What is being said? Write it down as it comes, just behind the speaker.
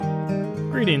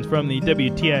Greetings from the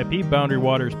WTIP Boundary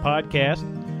Waters podcast.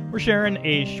 We're sharing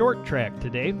a short track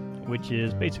today, which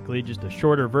is basically just a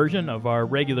shorter version of our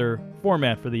regular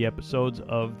format for the episodes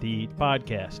of the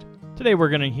podcast. Today we're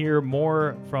going to hear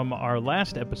more from our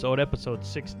last episode, episode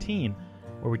 16,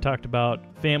 where we talked about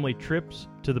family trips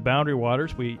to the Boundary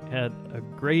Waters. We had a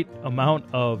great amount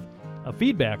of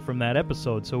feedback from that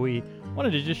episode, so we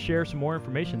wanted to just share some more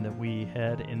information that we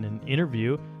had in an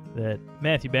interview that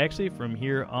Matthew Baxley from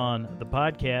here on the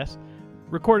podcast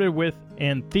recorded with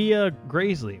Anthea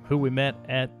Graisley, who we met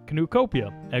at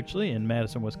Canoecopia, actually, in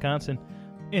Madison, Wisconsin.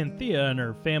 Anthea and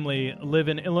her family live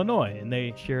in Illinois, and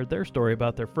they shared their story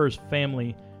about their first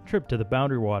family trip to the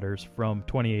Boundary Waters from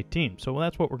 2018. So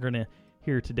that's what we're going to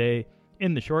hear today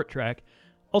in the short track.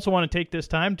 Also want to take this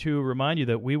time to remind you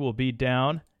that we will be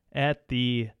down at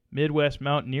the Midwest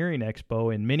Mountaineering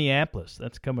Expo in Minneapolis.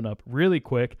 That's coming up really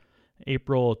quick.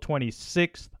 April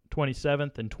 26th,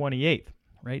 27th, and 28th,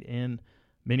 right in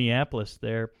Minneapolis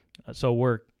there. So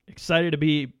we're excited to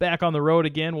be back on the road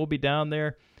again. We'll be down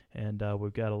there, and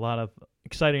we've got a lot of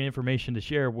exciting information to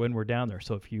share when we're down there.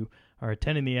 So if you are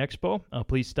attending the expo,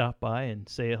 please stop by and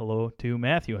say hello to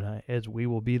Matthew and I, as we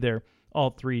will be there all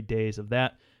 3 days of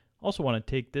that. Also want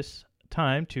to take this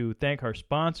time to thank our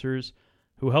sponsors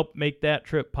who helped make that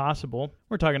trip possible.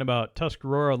 We're talking about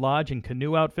Tuscarora Lodge and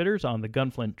Canoe Outfitters on the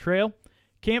Gunflint Trail,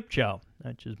 Camp Chow,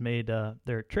 which has made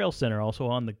their trail center also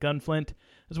on the Gunflint,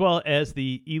 as well as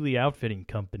the Ely Outfitting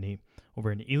Company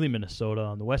over in Ely, Minnesota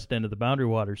on the west end of the Boundary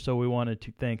Waters. So we wanted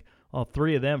to thank all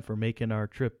three of them for making our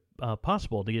trip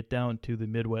possible to get down to the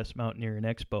Midwest Mountaineering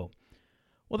Expo.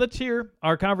 Well, let's hear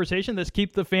our conversation. Let's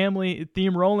keep the family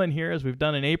theme rolling here as we've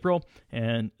done in April.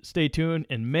 And stay tuned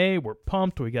in May. We're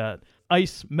pumped. We got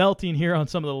ice melting here on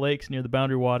some of the lakes near the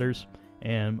Boundary Waters.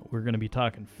 And we're going to be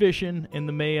talking fishing in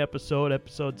the May episode,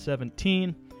 episode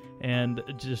 17, and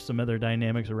just some other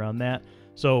dynamics around that.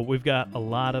 So we've got a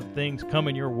lot of things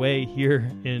coming your way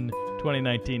here in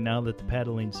 2019 now that the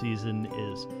paddling season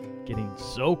is getting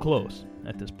so close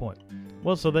at this point.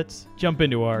 Well, so let's jump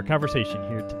into our conversation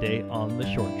here today on the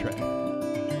short track.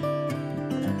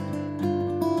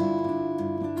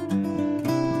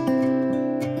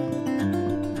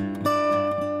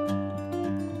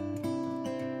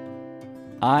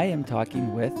 I am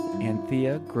talking with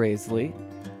Anthea Graisley.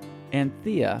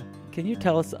 Anthea, can you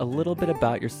tell us a little bit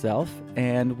about yourself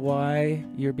and why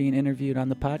you're being interviewed on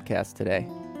the podcast today?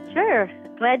 Sure.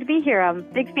 Glad to be here. I'm a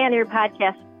big fan of your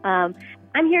podcast.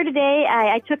 I'm here today.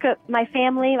 I took my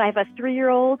family. I have a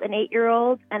 3-year-old, an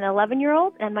 8-year-old, and an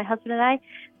 11-year-old, and my husband and I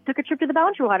took a trip to the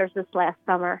Boundary Waters this last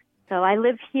summer. So I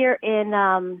live here in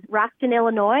Rockton,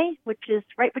 Illinois, which is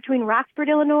right between Rockford,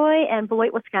 Illinois, and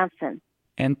Beloit, Wisconsin.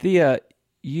 Anthea,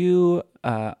 you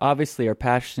obviously are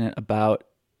passionate about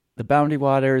the Boundary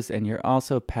Waters, and you're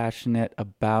also passionate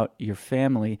about your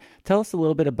family. Tell us a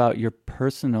little bit about your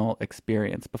personal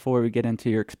experience before we get into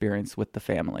your experience with the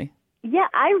family. Yeah,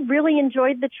 I really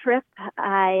enjoyed the trip.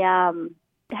 I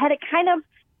had it kind of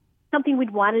something we'd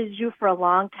wanted to do for a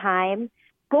long time.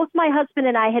 Both my husband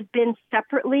and I had been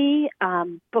separately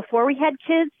before we had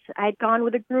kids. I'd gone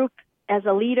with a group as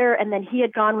a leader, and then he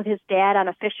had gone with his dad on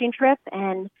a fishing trip,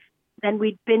 and then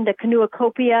we'd been to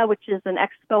Canoecopia, which is an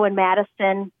expo in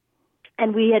Madison,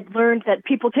 and we had learned that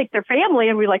people take their family,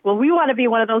 and we were like, well, we want to be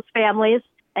one of those families,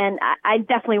 and I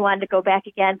definitely wanted to go back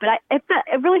again. But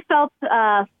it really felt...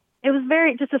 it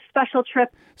was just a special trip.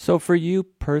 So for you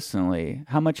personally,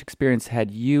 how much experience had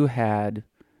you had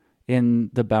in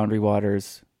the Boundary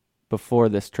Waters before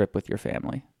this trip with your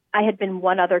family? I had been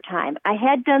one other time. I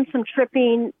had done some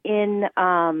tripping in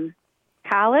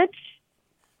college,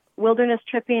 wilderness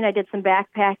tripping. I did some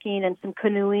backpacking and some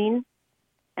canoeing,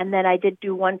 and then I did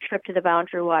do one trip to the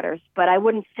Boundary Waters. But I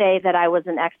wouldn't say that I was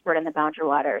an expert in the Boundary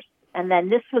Waters. And then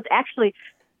this was actually,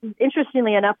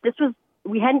 interestingly enough,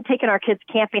 we hadn't taken our kids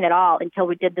camping at all until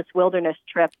we did this wilderness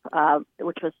trip,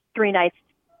 which was 3 nights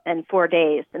and 4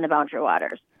 days in the Boundary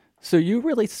Waters. So you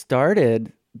really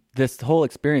started, this whole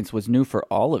experience was new for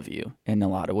all of you in a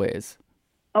lot of ways.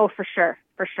 Oh, for sure.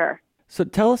 So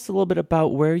tell us a little bit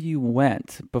about where you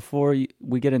went before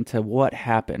we get into what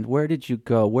happened. Where did you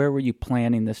go? Where were you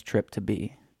planning this trip to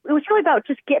be? It was really about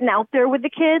just getting out there with the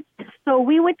kids. So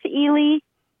we went to Ely,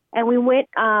 and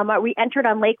we entered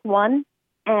on Lake One.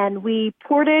 And we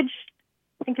portaged,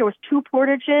 I think there was 2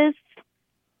 portages,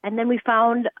 and then we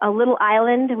found a little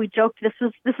island. We joked this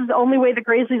is the only way the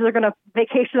Graisleys are going to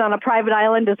vacation on a private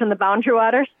island is in the Boundary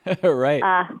Waters. Right.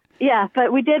 Yeah,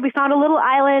 but we did. We found a little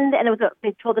island, and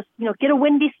they told us, get a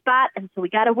windy spot, and so we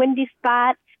got a windy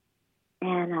spot.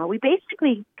 And we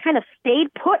basically kind of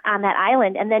stayed put on that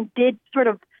island and then did sort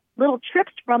of little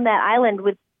trips from that island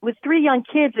with with 3 young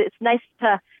kids, it's nice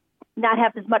to not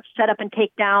have as much set up and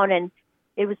take down. And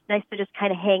it was nice to just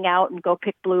kind of hang out and go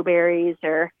pick blueberries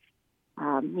or,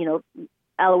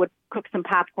 Ella would cook some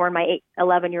popcorn, my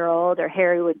 11-year-old, or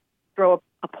Harry would throw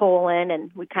a pole in,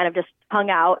 and we kind of just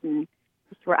hung out and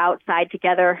just were outside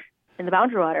together in the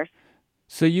Boundary Waters.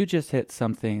 So you just hit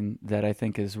something that I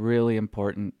think is really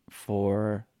important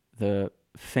for the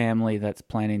family that's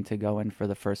planning to go in for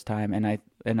the first time.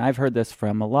 And I've heard this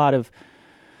from a lot of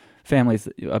families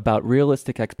about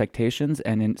realistic expectations,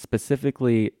 and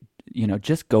specifically,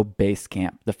 just go base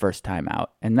camp the first time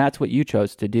out. And that's what you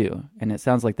chose to do. And it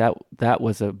sounds like that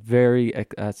was a very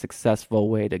successful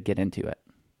way to get into it.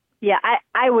 Yeah,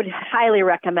 I would highly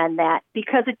recommend that,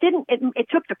 because it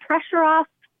took the pressure off.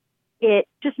 It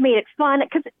just made it fun,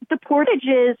 because the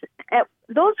portages,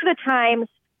 those are the times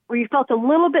where you felt a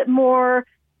little bit more,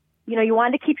 you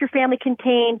wanted to keep your family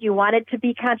contained. You wanted to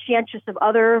be conscientious of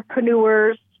other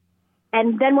canoers.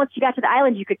 And then once you got to the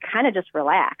island, you could kind of just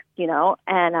relax,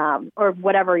 and or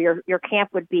whatever your camp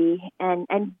would be,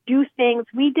 and do things.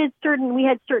 We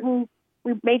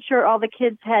made sure all the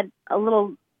kids had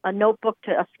a notebook,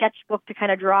 a sketchbook to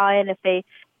kind of draw in if they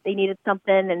needed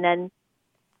something. And then,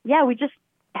 we just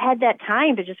had that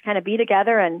time to just kind of be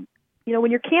together. And, when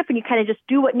you're camping, you kind of just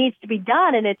do what needs to be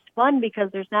done. And it's fun because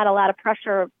there's not a lot of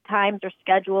pressure of times or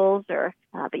schedules but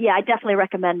I definitely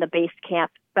recommend the base camp,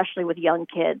 especially with young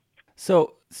kids.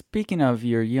 So speaking of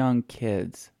your young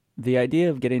kids, the idea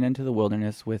of getting into the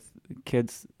wilderness with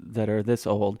kids that are this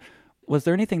old, was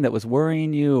there anything that was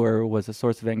worrying you or was a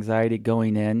source of anxiety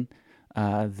going in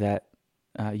that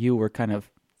you were kind of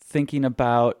thinking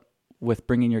about with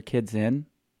bringing your kids in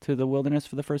to the wilderness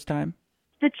for the first time?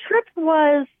 The trip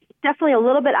was definitely a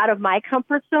little bit out of my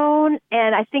comfort zone,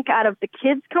 and I think out of the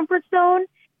kids' comfort zone.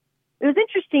 It was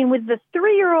interesting with the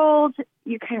 3-year-old,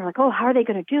 you're kind of like, oh, how are they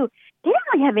going to do? They didn't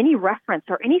really have any reference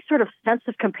or any sort of sense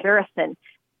of comparison.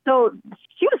 So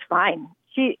she was fine.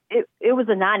 It was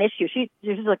a non-issue. She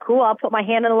was like, cool, I'll put my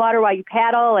hand in the water while you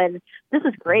paddle, and this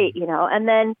is great, And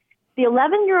then the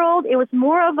 11-year-old, it was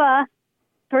more of a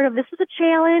sort of, this is a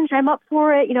challenge, I'm up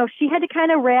for it. She had to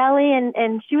kind of rally,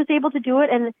 and she was able to do it.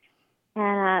 And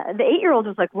the 8-year-old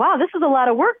was like, wow, this is a lot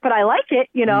of work, but I like it,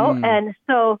 And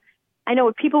so I know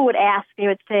what people would ask, they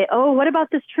would say, oh, what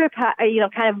about this trip? How,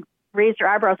 kind of raised her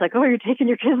eyebrows like, oh, you're taking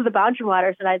your kids to the Boundary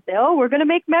Waters. And I'd say, oh, we're going to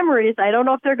make memories. I don't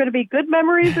know if they're going to be good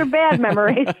memories or bad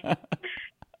memories.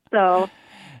 So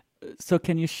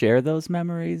can you share those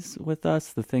memories with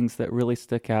us, the things that really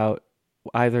stick out,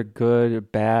 either good or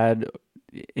bad,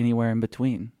 anywhere in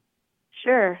between?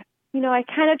 Sure. I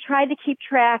kind of tried to keep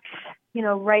track,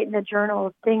 write in the journal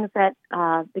of things that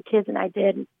the kids and I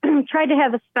did. Tried to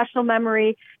have a special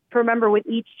memory to remember with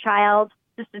each child.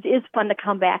 Just it is fun to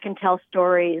come back and tell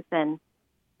stories. And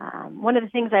one of the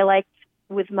things I liked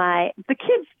with the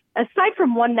kids, aside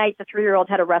from one night, the 3-year-old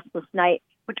had a restless night,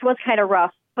 which was kind of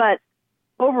rough. But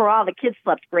overall, the kids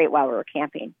slept great while we were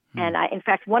camping. And in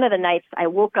fact, one of the nights I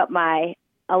woke up my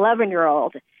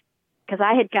 11-year-old because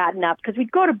I had gotten up, because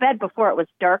we'd go to bed before it was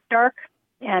dark.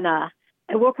 And I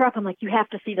woke her up. I'm like, you have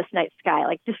to see this night sky.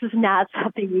 Like, this is not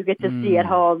something you get to see at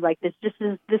home. Like, this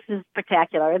is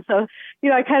spectacular. And so,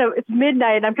 it's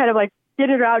midnight and I'm kind of like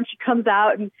getting her out, and she comes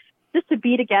out, and just to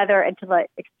be together and to like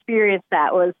experience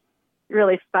that was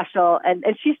really special. And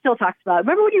she still talks about it.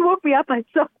 Remember when you woke me up?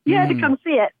 So you had to come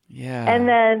see it. Yeah.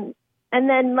 And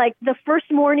then like the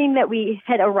first morning that we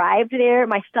had arrived there,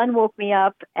 my son woke me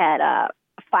up at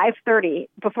 5:30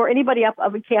 before anybody up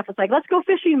on camp was like, let's go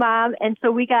fishing, Mom. And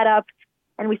so we got up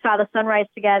and we saw the sunrise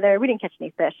together. We didn't catch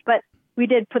any fish, but we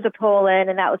did put the pole in,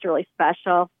 and that was really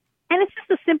special. And it's just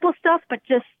the simple stuff, but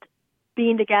just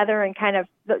being together and kind of,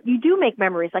 you do make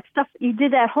memories, like stuff you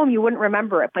did at home, you wouldn't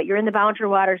remember it, but you're in the Boundary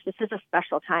Waters. This is a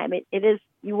special time. It is,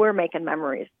 you were making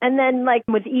memories. And then like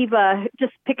with Eva,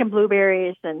 just picking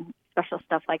blueberries and special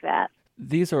stuff like that.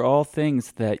 These are all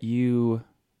things that you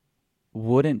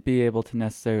wouldn't be able to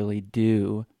necessarily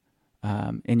do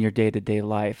in your day-to-day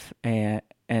life. And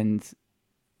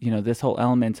this whole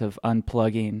element of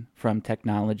unplugging from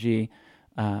technology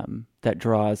that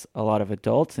draws a lot of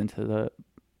adults into the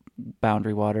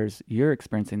Boundary Waters, you're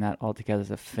experiencing that all together as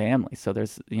a family. So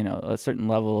there's, a certain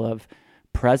level of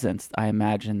presence, I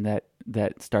imagine,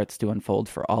 that starts to unfold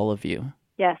for all of you.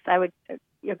 Yes, I would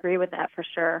agree with that for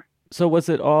sure. So was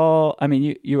it all,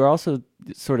 you were also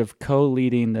sort of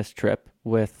co-leading this trip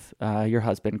with your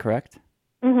husband, correct?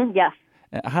 Mm-hmm, yes.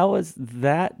 How was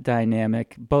that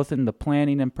dynamic, both in the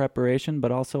planning and preparation,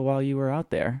 but also while you were out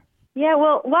there? Yeah,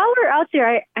 well, while we were out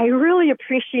there, I really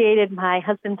appreciated my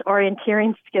husband's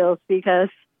orienteering skills, because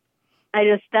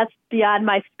that's beyond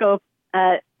my scope.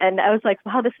 And I was like,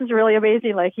 wow, this is really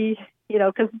amazing. Like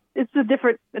because it's a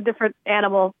different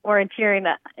animal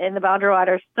orienteering in the Boundary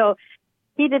Waters. So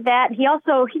he did that. He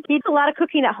did a lot of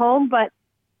cooking at home, but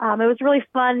it was really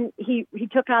fun. He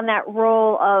took on that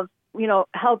role of,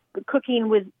 help cooking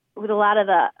with a lot of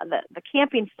the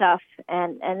camping stuff.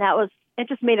 And it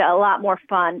just made it a lot more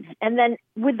fun. And then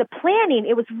with the planning,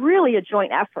 it was really a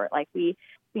joint effort. Like we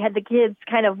had the kids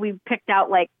we picked out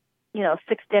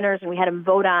 6 dinners, and we had them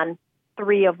vote on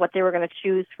 3 of what they were going to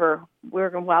choose while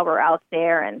we're out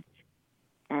there.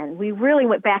 And we really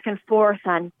went back and forth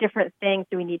on different things.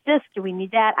 Do we need this? Do we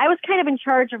need that? I was kind of in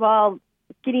charge of all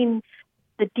getting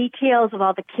the details of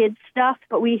all the kids' stuff,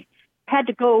 but we had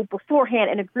to go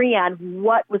beforehand and agree on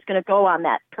what was going to go on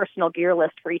that personal gear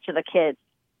list for each of the kids.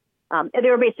 They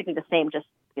were basically the same, just,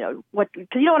 because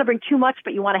you don't want to bring too much,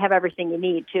 but you want to have everything you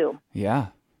need too. Yeah.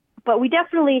 But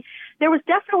there was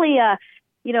definitely a,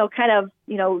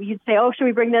 you'd say, oh, should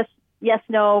we bring this? Yes,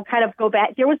 no, kind of go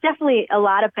back. There was definitely a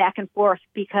lot of back and forth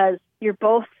because you're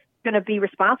both going to be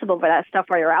responsible for that stuff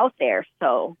while you're out there.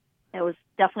 So it was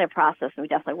definitely a process, and we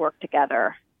definitely worked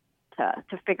together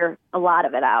to figure a lot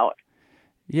of it out.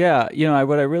 Yeah,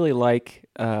 what I really like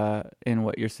in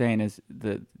what you're saying is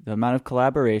the amount of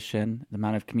collaboration, the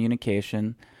amount of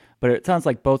communication, but it sounds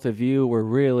like both of you were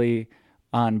really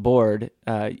on board.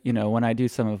 When I do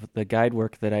some of the guide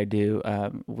work that I do,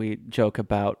 we joke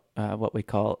about what we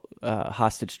call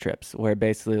hostage trips, where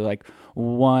basically like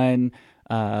one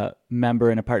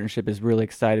member in a partnership is really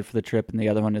excited for the trip and the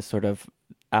other one is sort of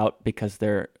out because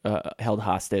they're held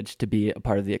hostage to be a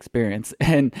part of the experience.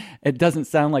 And it doesn't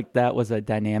sound like that was a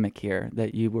dynamic here,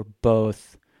 that you were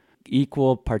both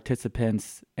equal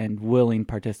participants and willing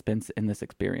participants in this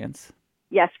experience.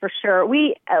 Yes, for sure.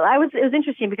 It was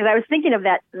interesting because I was thinking of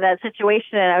that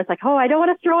situation, and I was like, oh, I don't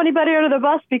want to throw anybody under the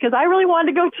bus because I really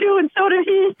wanted to go too, and so did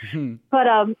he. Mm-hmm. But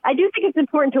I do think it's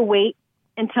important to wait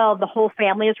until the whole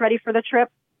family is ready for the trip.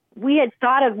 We had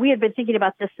been thinking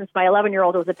about this since my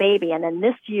 11-year-old was a baby. And then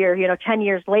this year, 10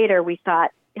 years later, we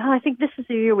thought, I think this is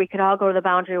the year we could all go to the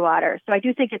Boundary Waters. So I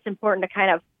do think it's important to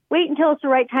kind of wait until it's the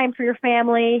right time for your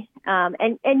family.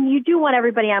 And you do want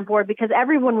everybody on board, because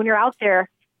everyone, when you're out there,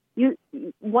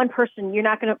 one person, you're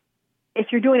not going to,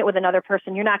 if you're doing it with another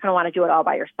person, you're not going to want to do it all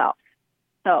by yourself.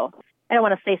 So I don't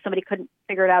want to say somebody couldn't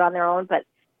figure it out on their own, but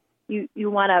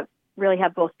you want to really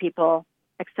have both people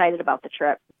excited about the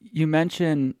trip. You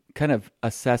mentioned kind of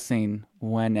assessing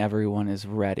when everyone is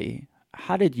ready.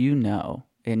 How did you know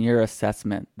in your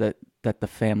assessment that the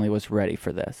family was ready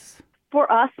for this?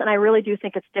 For us, and I really do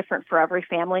think it's different for every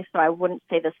family, so I wouldn't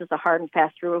say this is a hard and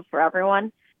fast rule for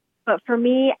everyone. But for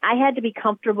me, I had to be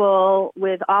comfortable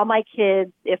with all my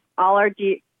kids. If all our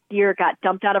deer got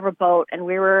dumped out of a boat and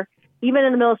we were, even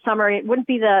in the middle of summer, it wouldn't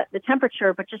be the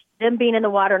temperature, but just them being in the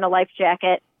water in a life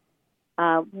jacket,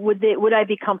 would I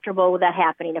be comfortable with that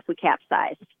happening if we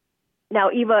capsized? Now,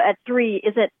 Eva at 3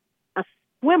 isn't a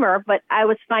swimmer, but I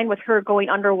was fine with her going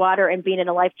underwater and being in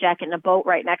a life jacket in a boat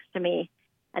right next to me.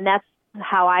 And that's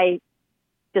how I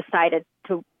decided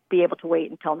to be able to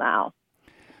wait until now.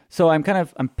 So I'm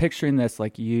picturing this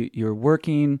like you're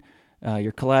working,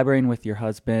 you're collaborating with your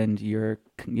husband, you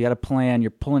got a plan,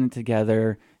 you're pulling it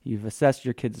together, you've assessed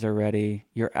your kids are ready,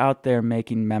 you're out there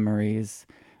making memories.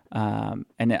 And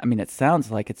it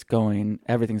sounds like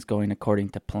everything's going according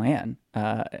to plan.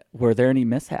 Were there any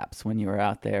mishaps when you were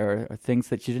out there, or things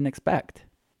that you didn't expect?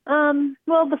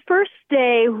 Well, the first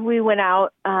day we went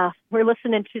out, we're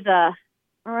listening to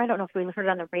I don't know if we heard it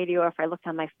on the radio or if I looked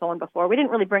on my phone before.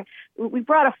 We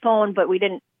brought a phone, but we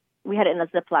had it in a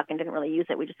Ziploc and didn't really use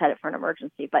it. We just had it for an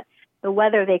emergency. But the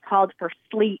weather, they called for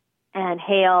sleet and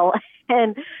hail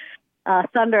and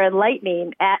thunder and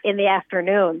lightning in the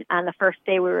afternoon on the first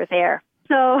day we were there.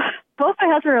 So both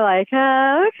my husband were like,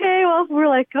 okay. Well, we're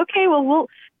like, okay, well,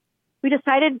 we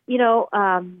decided,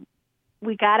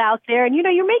 we got out there, and,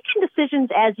 you're making decisions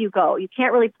as you go. You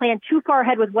can't really plan too far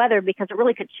ahead with weather because it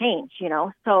really could change,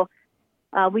 So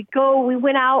we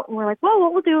went out, and we're like, well,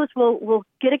 what we'll do is we'll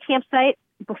get a campsite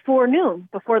before noon,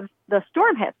 before the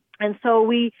storm hit. And so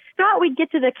we thought we'd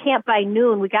get to the camp by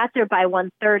noon. We got there by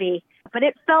 1:30, but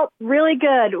it felt really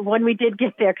good when we did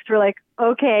get there because we're like,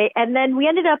 okay. And then we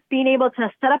ended up being able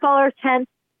to set up all our tents,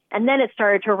 and then it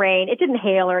started to rain. It didn't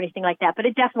hail or anything like that, but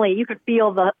it definitely, you could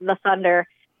feel the thunder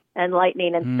and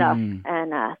lightning and stuff.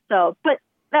 And but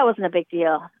that wasn't a big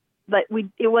deal. But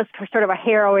it was sort of a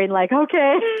harrowing, like,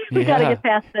 okay, we got to get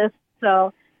past this.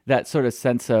 So that sort of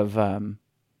sense of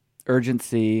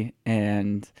urgency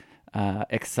and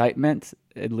excitement,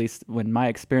 at least in my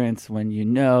experience, when you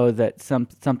know that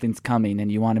something's coming and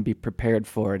you want to be prepared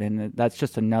for it. And that's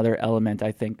just another element,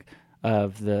 I think,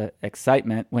 of the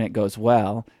excitement when it goes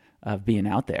well of being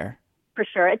out there. For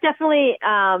sure. It definitely,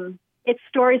 it's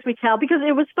stories we tell, because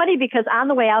it was funny because on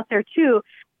the way out there too,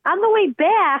 on the way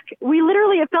back,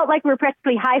 it felt like we were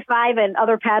practically high-fiving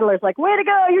other paddlers, like, way to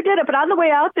go, you did it. But on the way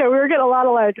out there, we were getting a lot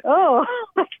of like,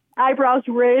 eyebrows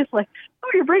raised, like, oh,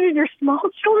 you're bringing your small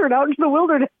children out into the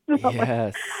wilderness.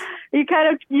 Yes. You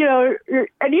kind of,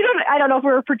 I don't know if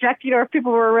we were projecting or if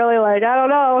people were really like, I don't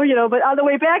know, but on the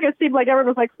way back, it seemed like everyone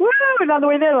was like, woo, and on the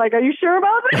way there, like, are you sure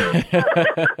about this?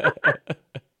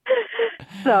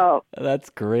 So. That's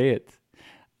great.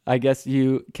 I guess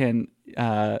you can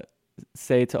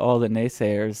say to all the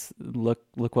naysayers,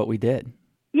 look what we did.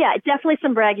 Yeah, definitely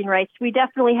some bragging rights. We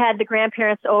definitely had the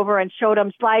grandparents over and showed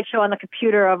them slideshow on the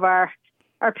computer of our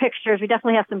pictures. We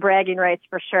definitely have some bragging rights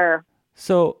for sure.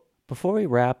 So before we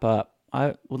wrap up,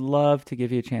 I would love to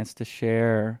give you a chance to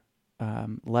share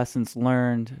lessons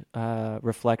learned,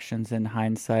 reflections in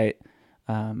hindsight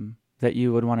that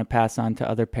you would want to pass on to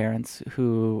other parents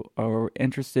who are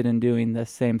interested in doing the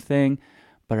same thing,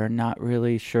 but are not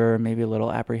really sure, maybe a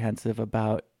little apprehensive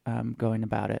about going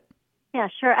about it. Yeah,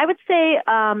 sure. I would say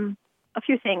a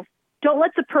few things. Don't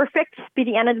let the perfect be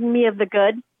the enemy of the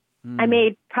good. I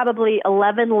made probably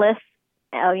 11 lists,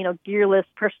 gear list,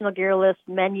 personal gear list,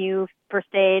 menu,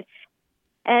 first aid.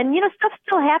 And, stuff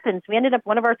still happens. We ended up,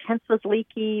 one of our tents was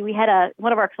leaky. We had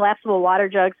one of our collapsible water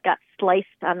jugs got sliced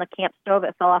on the camp stove.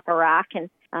 It fell off a rock. And,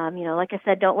 like I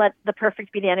said, don't let the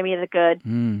perfect be the enemy of the good.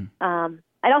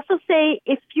 I'd also say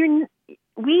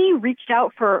we reached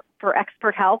out for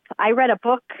expert help. I read a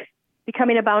book,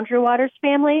 Becoming a Boundary Waters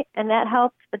Family, and that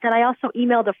helped. But then I also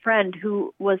emailed a friend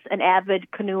who was an avid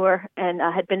canoeer and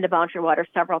had been to Boundary Waters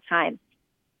several times.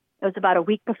 It was about a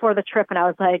week before the trip, and I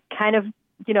was like kind of,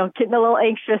 getting a little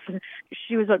anxious. And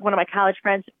she was like one of my college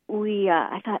friends.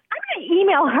 I thought, I'm going to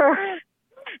email her.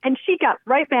 And she got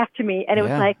right back to me, and it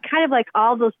was like kind of like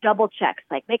all those double checks,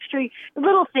 like make sure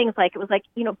little things, like it was like,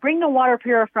 bring the water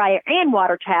purifier and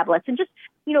water tablets, and just,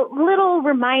 little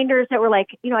reminders that were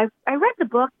like, I read the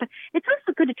book, but it's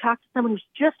also good to talk to someone who's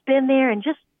just been there and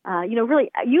just,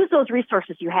 really use those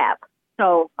resources you have.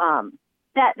 So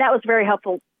that was very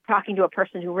helpful, talking to a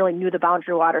person who really knew the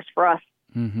boundary waters for us.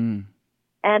 Mm-hmm.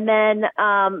 And then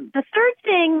the third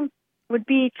thing would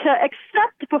be to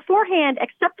accept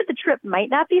that the trip might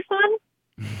not be fun.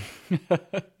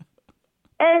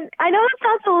 And I know that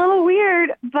sounds a little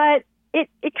weird, but it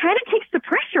kind of takes the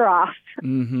pressure off.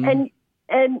 Mm-hmm.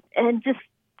 And just,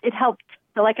 it helped.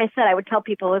 So like I said, I would tell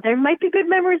people that there might be good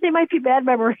memories, they might be bad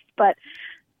memories, but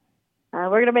we're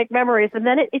going to make memories. And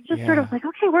then it just sort of like,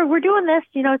 okay, we're doing this,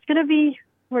 it's going to be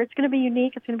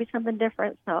unique. It's going to be something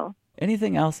different. So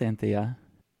anything else, Anthea?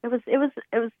 It was,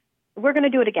 we're going to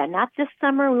do it again. Not this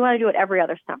summer. We want to do it every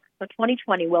other summer. So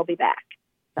 2020 we'll be back.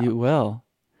 So, you will.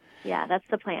 Yeah, that's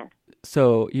the plan.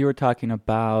 So you were talking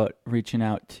about reaching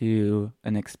out to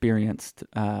an experienced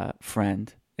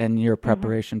friend and your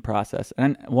preparation process.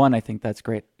 And one, I think that's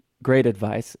great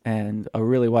advice and a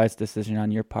really wise decision on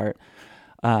your part.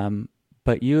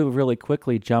 But you really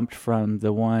quickly jumped from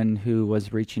the one who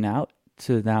was reaching out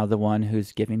to now the one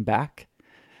who's giving back.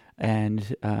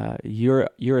 And you're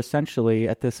essentially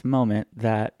at this moment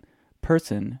that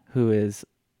person who is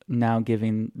now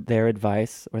giving their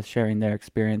advice or sharing their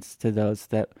experience to those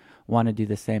that want to do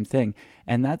the same thing.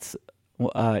 And that's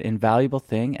an invaluable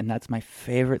thing. And that's my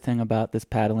favorite thing about this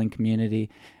paddling community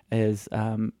is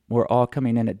we're all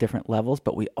coming in at different levels,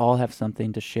 but we all have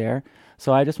something to share.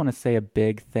 So I just want to say a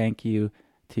big thank you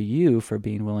to you for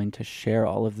being willing to share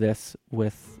all of this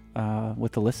with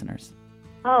the listeners.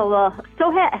 Oh, well,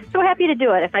 so happy to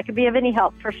do it. If I could be of any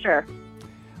help, for sure.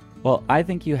 Well, I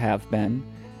think you have been,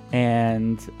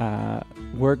 and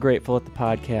we're grateful at the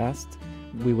podcast.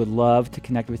 We would love to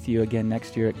connect with you again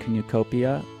next year at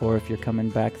Canoecopia, or if you're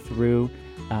coming back through,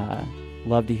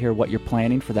 love to hear what you're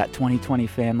planning for that 2020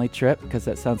 family trip, because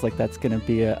that sounds like that's going to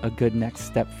be a good next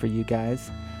step for you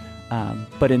guys.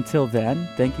 But until then,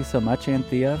 thank you so much,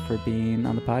 Anthea, for being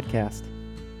on the podcast.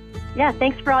 Yeah,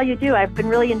 thanks for all you do. I've been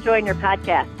really enjoying your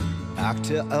podcast. Back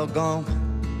to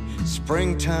Algonquin,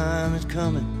 springtime is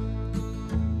coming.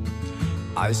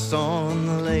 Ice on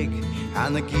the lake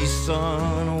and the geese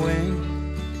on a wing.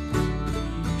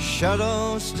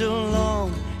 Shadows still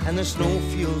long and the snow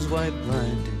feels white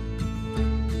blinding.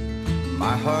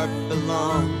 My heart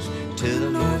belongs to the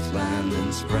Northland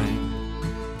in spring.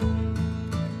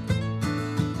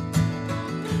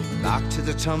 Back to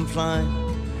the Tumfline,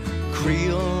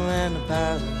 Creole and the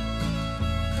paddle.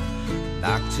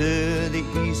 Back to the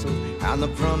easel and the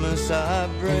promise I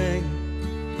bring.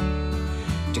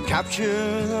 To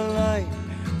capture the light,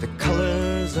 the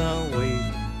colors are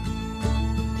waiting.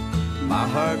 My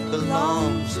heart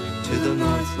belongs to the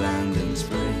Northland in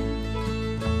spring.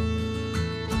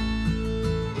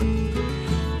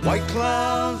 White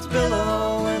clouds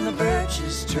billow and the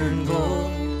birches turn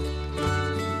gold.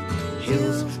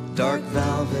 Hills dark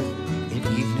velvet in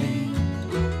evening.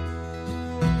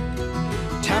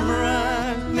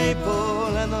 Tamarack,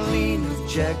 maple, and the lean of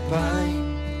jack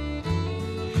pine.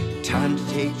 Time to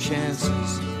take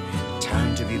chances,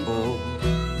 time to be bold.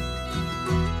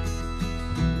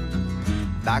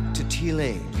 Back to Tea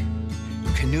Lake,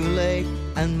 Canoe Lake,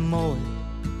 and Mowat.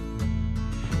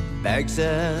 Bags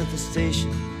at the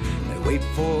station, they wait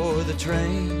for the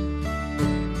train.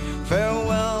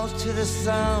 Farewell to the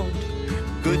sound,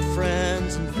 good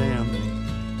friends and family.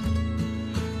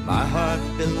 My heart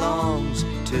belongs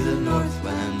to the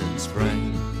Northland in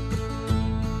spring.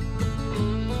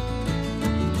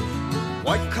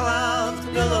 White clouds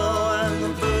billow and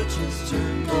the birches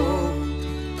turn gold.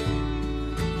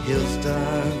 Hills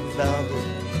dark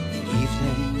velvet in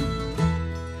evening.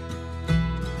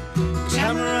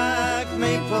 Tamarack,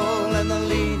 maple, and the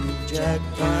lean of jack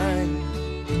pine.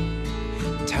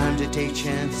 Time to take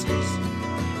chances,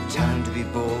 time to be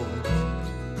bold.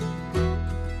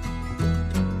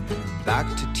 Back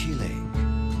to Tea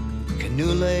Lake,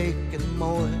 Canoe Lake, and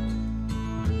Mowat.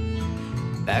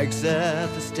 Bags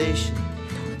at the station,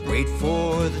 wait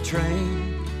for the train.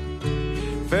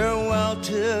 Farewell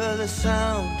to the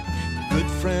sound, good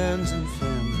friends and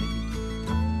family.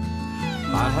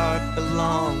 My heart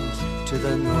belongs to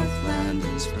the Northland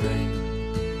in spring.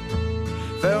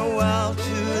 Farewell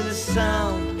to the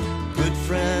sound, good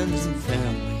friends and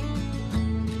family.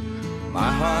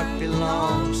 My heart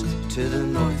belongs to the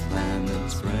Northland in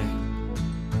spring.